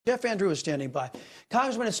Jeff Van Drew is standing by.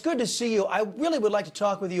 Congressman, it's good to see you. I really would like to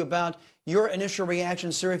talk with you about your initial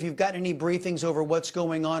reaction, sir. If you've got any briefings over what's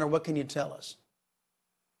going on, or what can you tell us?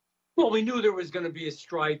 Well, we knew there was going to be a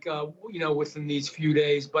strike, within these few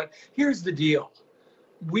days. But here's the deal.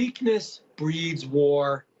 Weakness breeds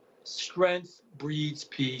war. Strength breeds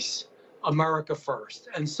peace. America first.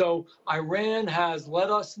 And so Iran has let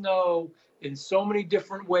us know in so many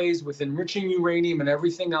different ways with enriching uranium and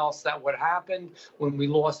everything else that what happened when we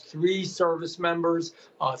lost 3 service members,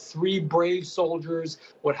 3 brave soldiers,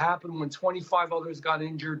 what happened when 25 others got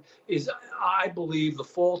injured is, I believe, the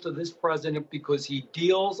fault of this president because he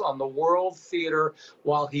deals on the world theater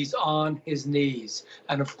while he's on his knees.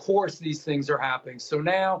 And of course, these things are happening. So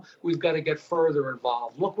now we've got to get further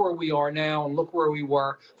involved. Look where we are now and look where we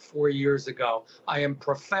were 4 years ago. I am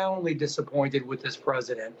profoundly disappointed with this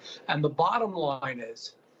president. And the bottom line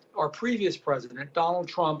is, our previous president, Donald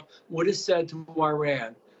Trump, would have said to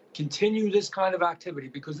Iran, continue this kind of activity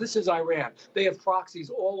because this is Iran. They have proxies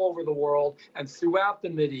all over the world and throughout the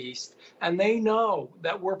Mideast, and they know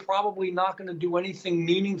that we're probably not going to do anything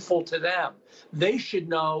meaningful to them. They should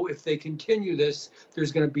know if they continue this,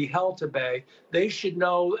 there's going to be hell to pay. They should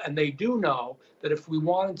know, and they do know, that if we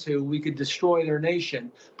wanted to, we could destroy their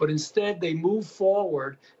nation. But instead, they move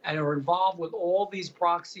forward and are involved with all these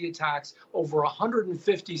proxy attacks, over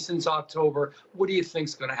 150 since October. What do you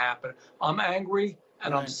think's going to happen? I'm angry,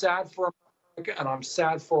 and I'm sad for America, and I'm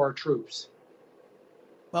sad for our troops.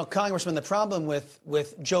 Well, Congressman, the problem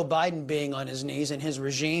with Joe Biden being on his knees and his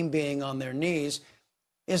regime being on their knees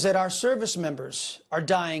is that our service members are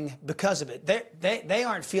dying because of it. They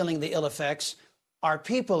aren't feeling the ill effects. Our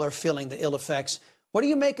people are feeling the ill effects. What do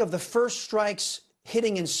you make of the first strikes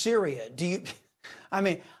hitting in Syria?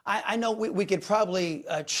 I know we could probably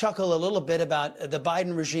chuckle a little bit about the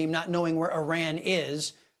Biden regime not knowing where Iran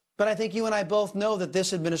is, but I think you and I both know that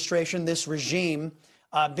this administration, this regime,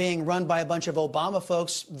 being run by a bunch of Obama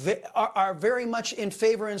folks, are very much in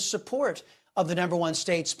favor and support of the #1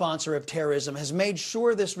 state sponsor of terrorism, has made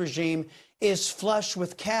sure this regime is flush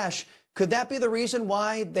with cash. Could that be the reason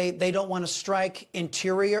why they don't want to strike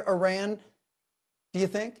interior Iran, do you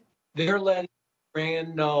think? They're letting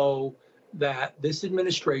Iran know that this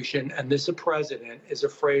administration and this president is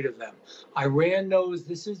afraid of them. Iran knows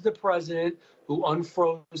this is the president who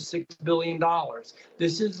unfroze $6 billion.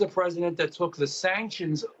 This is the president that took the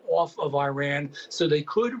sanctions off of Iran so they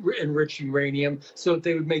could enrich uranium, so that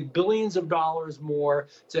they would make billions of dollars more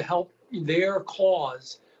to help their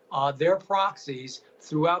cause, their proxies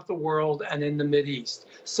throughout the world and in the Mideast.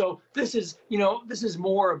 So this is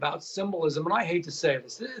more about symbolism. And I hate to say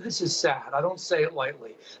this. This is sad. I don't say it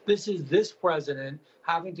lightly. This is this president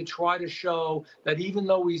having to try to show that even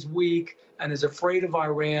though he's weak and is afraid of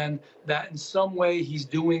Iran, that in some way he's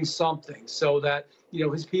doing something so that,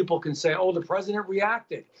 his people can say, oh, the president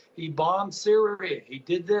reacted. He bombed Syria. He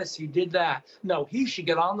did this. He did that. No, he should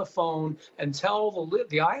get on the phone and tell the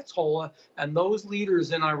Ayatollah and those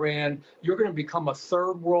leaders in Iran, you're going to become a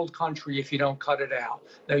third world country if you don't cut it out.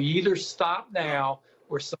 Now, you either stop now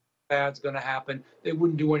or something bad's going to happen. They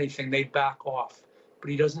wouldn't do anything. They'd back off. But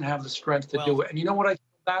he doesn't have the strength to do it. And you know what I feel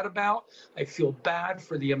bad about? I feel bad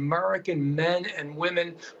for the American men and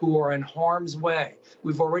women who are in harm's way.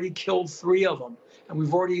 We've already killed 3 of them. And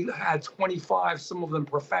we've already had 25, some of them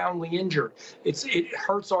profoundly injured. It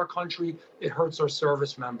hurts our country. It hurts our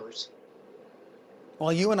service members.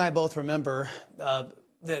 Well, you and I both remember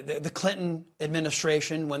the Clinton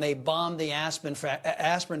administration when they bombed the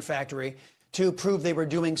aspirin factory to prove they were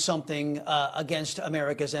doing something against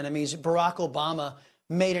America's enemies. Barack Obama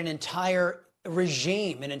made an entire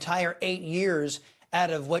regime, an entire 8 years out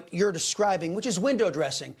of what you're describing, which is window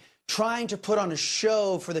dressing, trying to put on a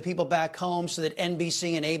show for the people back home so that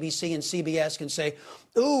NBC and ABC and CBS can say,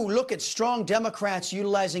 ooh, look at strong Democrats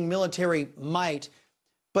utilizing military might.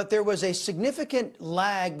 But there was a significant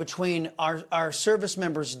lag between our service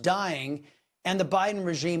members dying and the Biden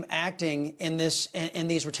regime acting in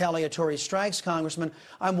these retaliatory strikes, Congressman.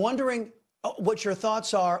 I'm wondering what your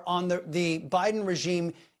thoughts are on the Biden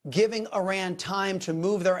regime giving Iran time to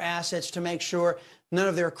move their assets to make sure none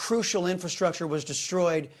of their crucial infrastructure was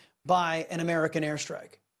destroyed by an American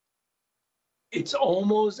airstrike. It's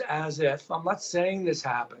almost as if, I'm not saying this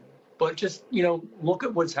happened, but just, look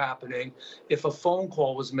at what's happening. If a phone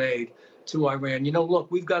call was made to Iran. You know,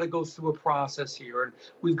 look, we've got to go through a process here, and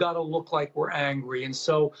we've got to look like we're angry. And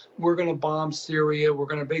so we're going to bomb Syria. We're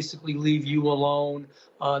going to basically leave you alone.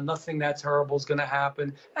 Nothing that terrible is going to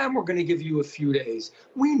happen. And we're going to give you a few days.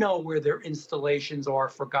 We know where their installations are,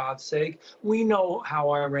 for God's sake. We know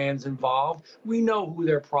how Iran's involved. We know who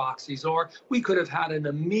their proxies are. We could have had an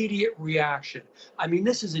immediate reaction. I mean,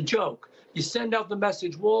 this is a joke. You send out the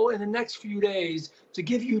message, well, in the next few days, to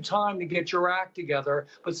give you time to get your act together,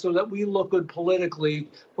 but so that we look good politically,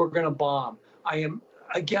 we're going to bomb. I am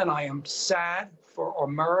sad for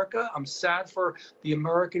America. I'm sad for the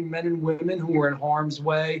American men and women who are in harm's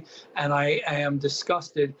way, and I am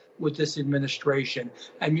disgusted with this administration.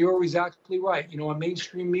 And you're exactly right. You know, on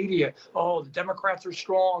mainstream media, oh, the Democrats are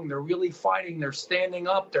strong. They're really fighting. They're standing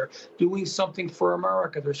up. They're doing something for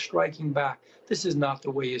America. They're striking back. This is not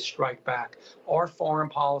the way you strike back. Our foreign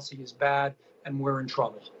policy is bad, and we're in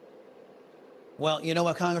trouble. Well, you know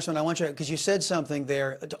what, Congressman, I want you, because you said something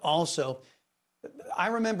there also. I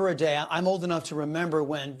remember a day, I'm old enough to remember,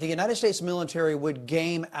 when the United States military would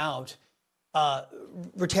game out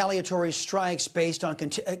retaliatory strikes based on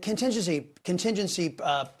contingency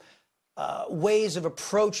ways of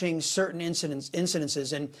approaching certain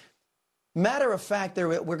incidences. And matter of fact,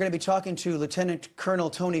 we're going to be talking to Lieutenant Colonel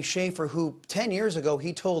Tony Schaefer, who 10 years ago,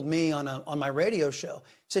 he told me on my radio show,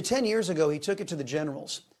 he said 10 years ago, he took it to the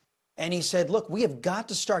generals. And he said, look, we have got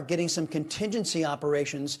to start getting some contingency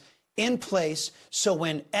operations in place, so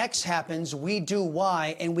when X happens, we do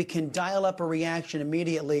Y, and we can dial up a reaction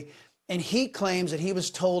immediately. And he claims that he was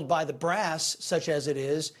told by the brass, such as it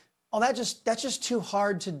is, oh, that's just too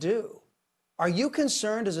hard to do. Are you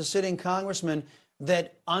concerned as a sitting congressman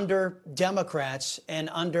that under Democrats and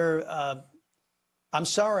under, I'm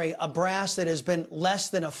sorry, a brass that has been less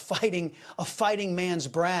than a fighting man's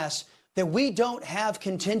brass, that we don't have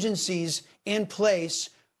contingencies in place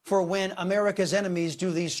for when America's enemies do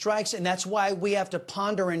these strikes? And that's why we have to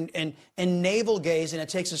ponder and navel gaze, and it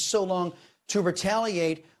takes us so long to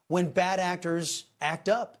retaliate when bad actors act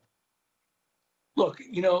up. Look,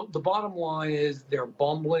 you know, the bottom line is they're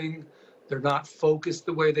bumbling. They're not focused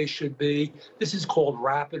the way they should be. This is called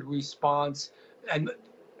rapid response. And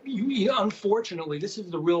unfortunately, this is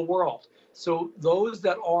the real world. So those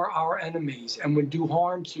that are our enemies and would do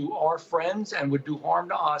harm to our friends and would do harm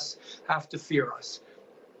to us have to fear us.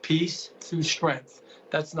 Peace through strength.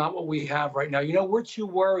 That's not what we have right now. You know, we're too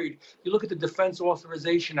worried. You look at the Defense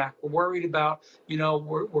Authorization Act. We're worried about, you know,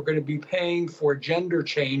 we're going to be paying for gender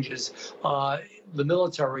changes. The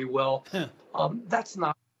military will. That's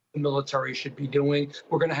not what the military should be doing.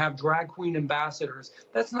 We're going to have drag queen ambassadors.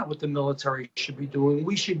 That's not what the military should be doing.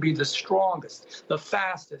 We should be the strongest, the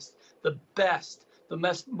fastest, the best,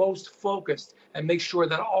 the most focused, and make sure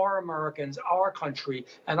that our Americans, our country,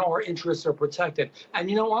 and our interests are protected. And,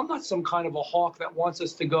 you know, I'm not some kind of a hawk that wants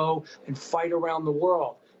us to go and fight around the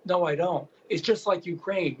world. No, I don't. It's just like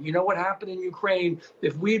Ukraine. You know what happened in Ukraine?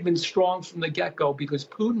 If we had been strong from the get-go, because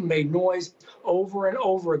Putin made noise over and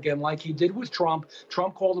over again, like he did with Trump.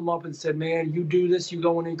 Trump called him up and said, man, you do this, you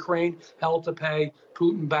go in Ukraine, hell to pay.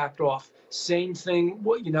 Putin backed off. Same thing,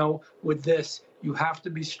 you know, with this. You have to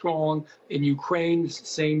be strong. In Ukraine,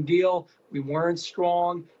 same deal. We weren't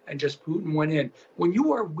strong, and just Putin went in. When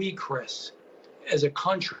you are weak, Chris, as a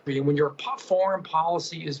country, and when your foreign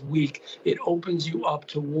policy is weak, it opens you up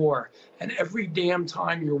to war. And every damn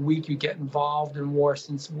time you're weak, you get involved in war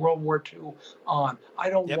since World War II on. I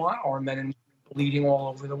don't want our men and women bleeding all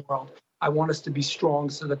over the world. I want us to be strong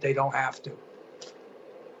so that they don't have to.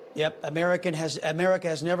 Yep, America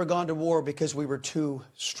has never gone to war because we were too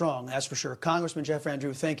strong, that's for sure. Congressman Jeff Van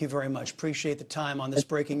Drew, thank you very much. Appreciate the time on this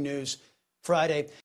Breaking News Friday.